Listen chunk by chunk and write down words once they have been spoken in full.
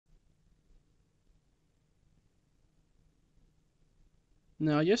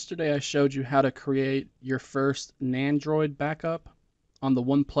Now, yesterday I showed you how to create your first Nandroid backup on the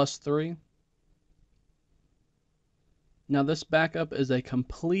OnePlus 3. Now, this backup is a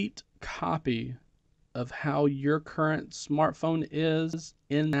complete copy of how your current smartphone is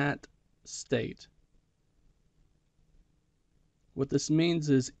in that state. What this means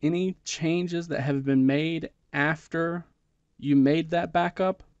is any changes that have been made after you made that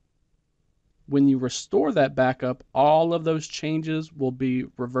backup, when you restore that backup, all of those changes will be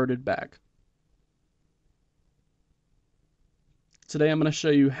reverted back. Today I'm going to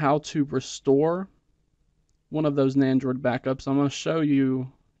show you how to restore one of those Nandroid backups. I'm going to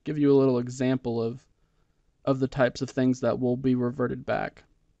give you a little example of the types of things that will be reverted back.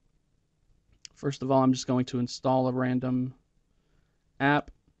 First of all, I'm just going to install a random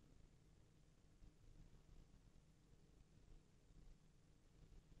app.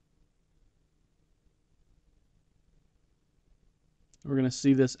 We're going to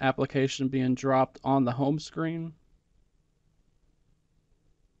see this application being dropped on the home screen.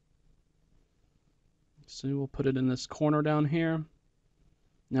 So we'll put it in this corner down here.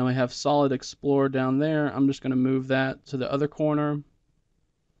 Now we have Solid Explorer down there. I'm just going to move that to the other corner.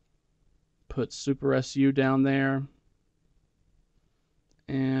 Put Super SU down there.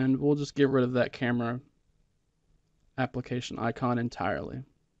 And we'll just get rid of that camera application icon entirely.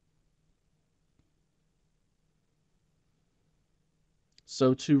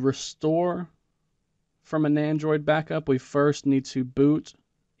 So to restore from an Nandroid backup, we first need to boot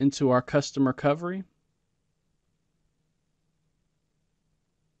into our custom recovery.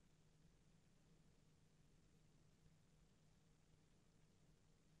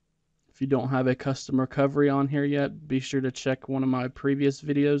 If you don't have a custom recovery on here yet, be sure to check one of my previous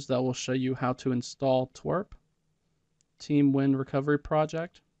videos that will show you how to install TWRP, Team Win Recovery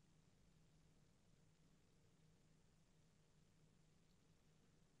Project.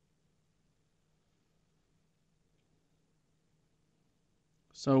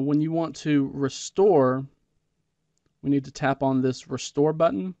 So when you want to restore, we need to tap on this restore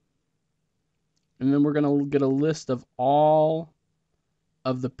button, and then we're going to get a list of all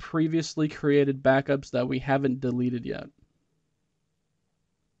of the previously created backups that we haven't deleted yet.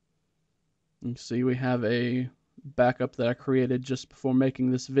 You see we have a backup that I created just before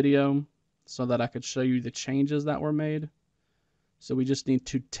making this video so that I could show you the changes that were made. So we just need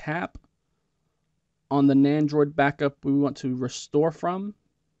to tap on the Nandroid backup we want to restore from.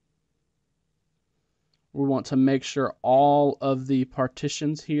 We want to make sure all of the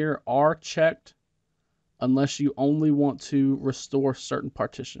partitions here are checked unless you only want to restore certain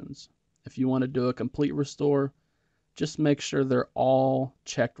partitions. If you want to do a complete restore, just make sure they're all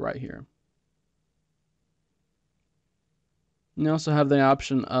checked right here. You also have the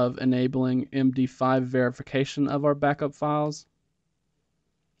option of enabling MD5 verification of our backup files.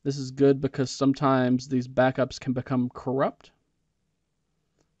 This is good because sometimes these backups can become corrupt.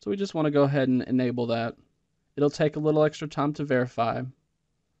 So we just want to go ahead and enable that. It'll take a little extra time to verify,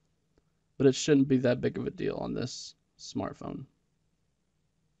 but it shouldn't be that big of a deal on this smartphone.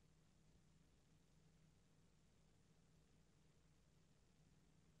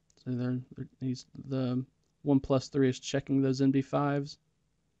 So the OnePlus 3 is checking those MD5s.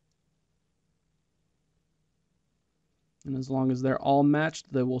 And as long as they're all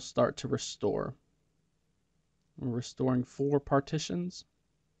matched, they will start to restore. We're restoring 4 partitions.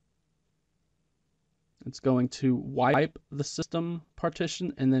 It's going to wipe the system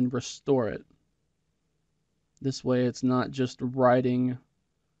partition and then restore it. This way it's not just writing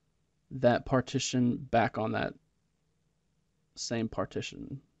that partition back on that same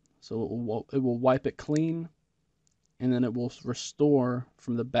partition. So it will wipe it clean, and then it will restore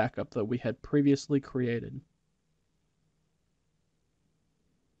from the backup that we had previously created.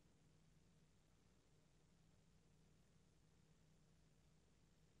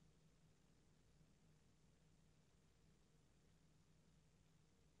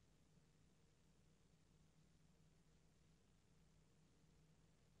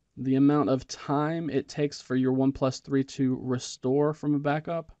 The amount of time it takes for your OnePlus 3 to restore from a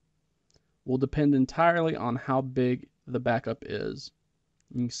backup will depend entirely on how big the backup is.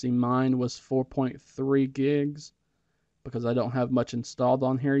 You can see mine was 4.3 gigs because I don't have much installed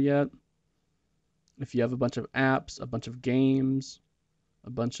on here yet. If you have a bunch of apps, a bunch of games,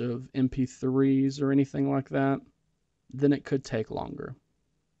 a bunch of MP3s or anything like that, then it could take longer.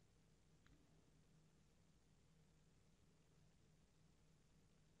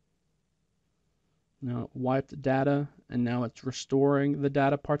 Now it wiped data, and now it's restoring the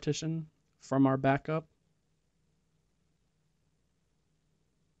data partition from our backup.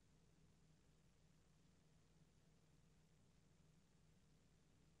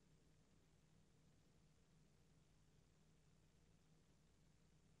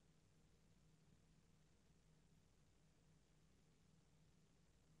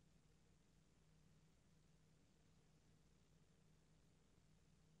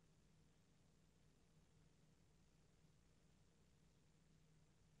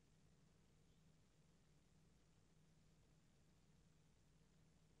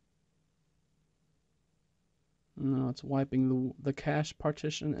 No, it's wiping the cache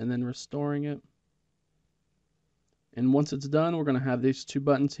partition and then restoring it. And once it's done, we're going to have these two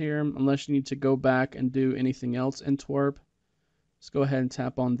buttons here. Unless you need to go back and do anything else in Twerp, just go ahead and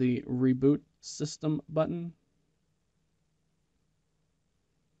tap on the Reboot System button.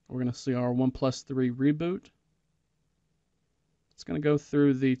 We're going to see our OnePlus 3 reboot. It's going to go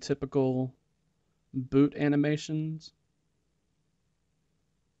through the typical boot animations.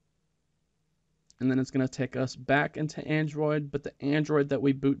 And then it's going to take us back into Android, but the Android that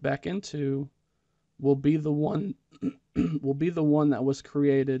we boot back into will be the one that was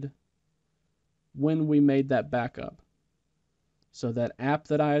created when we made that backup. So that app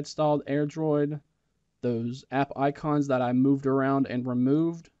that I installed, AirDroid, those app icons that I moved around and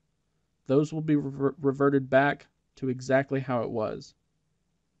removed, those will be reverted back to exactly how it was.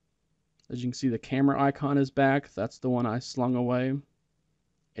 As you can see, the camera icon is back. That's the one I slung away.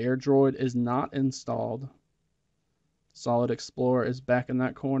 AirDroid is not installed. Solid Explorer is back in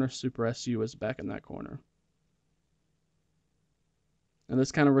that corner. Super SU is back in that corner. And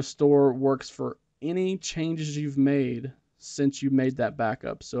this kind of restore works for any changes you've made since you made that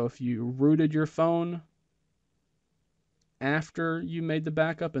backup. So if you rooted your phone after you made the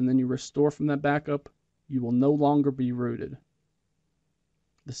backup and then you restore from that backup, you will no longer be rooted.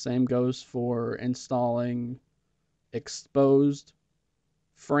 The same goes for installing exposed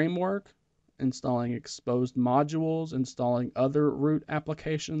framework, installing exposed modules, installing other root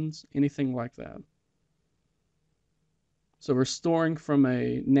applications, anything like that. So restoring from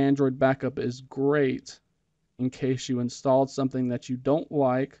a Nandroid backup is great in case you installed something that you don't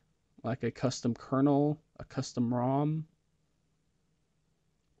like a custom kernel, a custom ROM,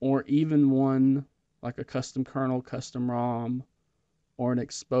 or even one like a custom kernel, custom ROM, or an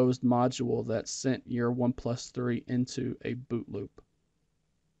exposed module that sent your OnePlus 3 into a boot loop.